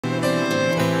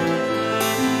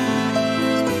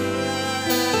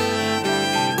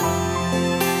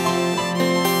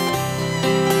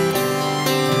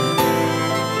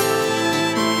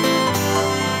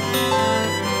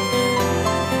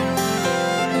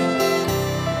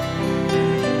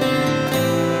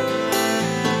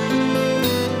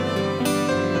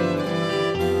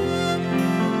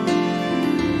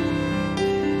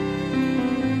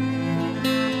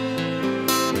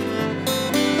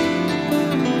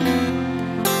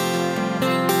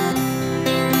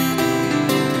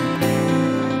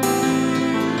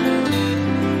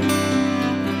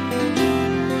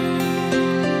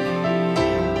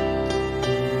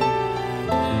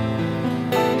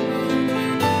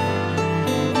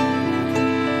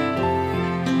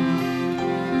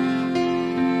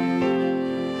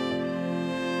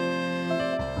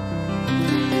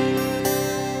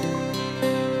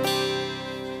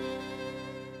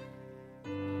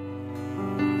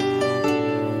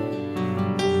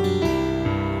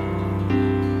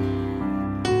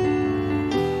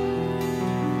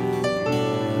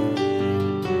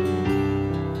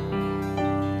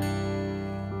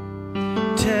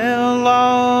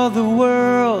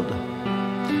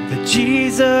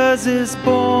Jesus is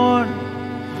born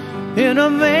in a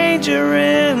manger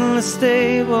in the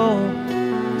stable.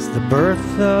 It's the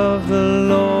birth of the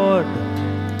Lord,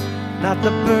 not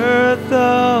the birth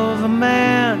of a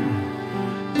man,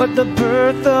 but the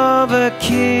birth of a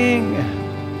king,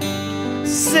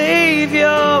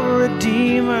 Savior,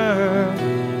 Redeemer,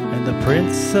 and the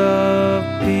Prince of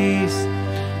Peace.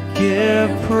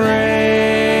 Give praise,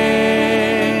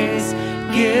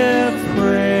 give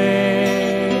praise,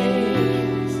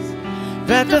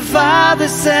 that the Father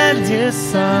sent His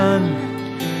Son,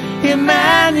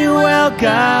 Emmanuel,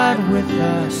 God with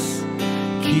us.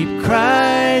 Keep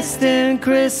Christ in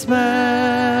Christmas.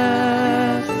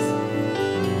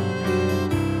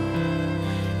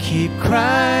 Keep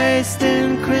Christ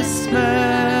in Christmas.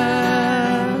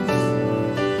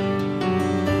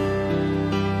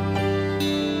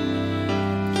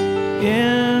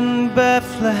 In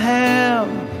Bethlehem,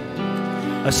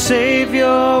 a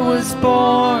Savior was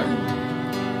born.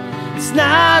 It's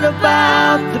not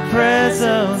about the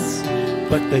presents,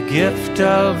 but the gift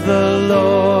of the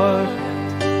Lord.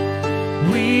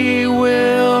 We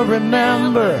will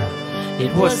remember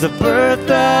it was the birth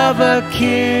of a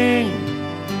king.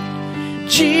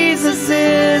 Jesus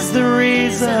is the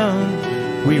reason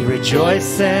we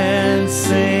rejoice and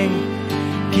sing.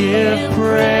 Give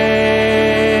praise,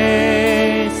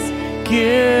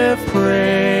 give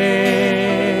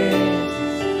praise,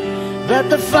 that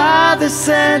the Father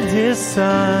sent His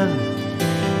Son,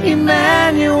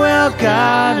 Emmanuel,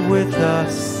 God with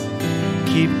us.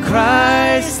 Keep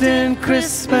Christ in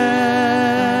Christmas.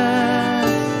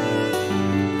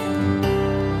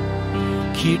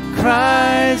 Keep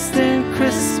Christ in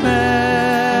Christmas.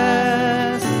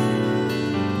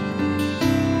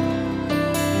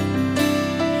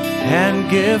 And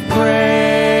give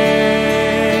praise,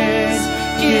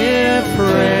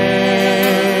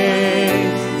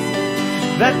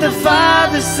 that the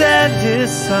Father sent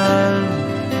His Son,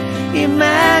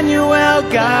 Emmanuel,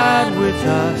 God with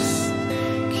us.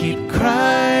 Keep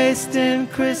Christ in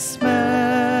Christmas.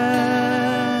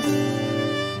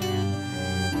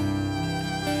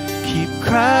 Keep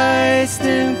Christ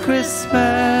in Christmas.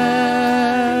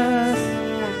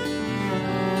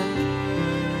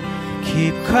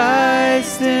 Keep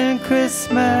Christ in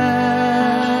Christmas.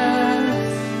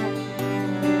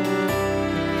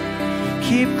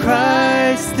 Keep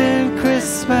Christ in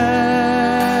Christmas.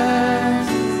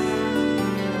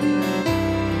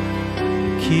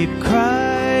 Keep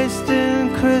Christ in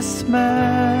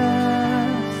Christmas.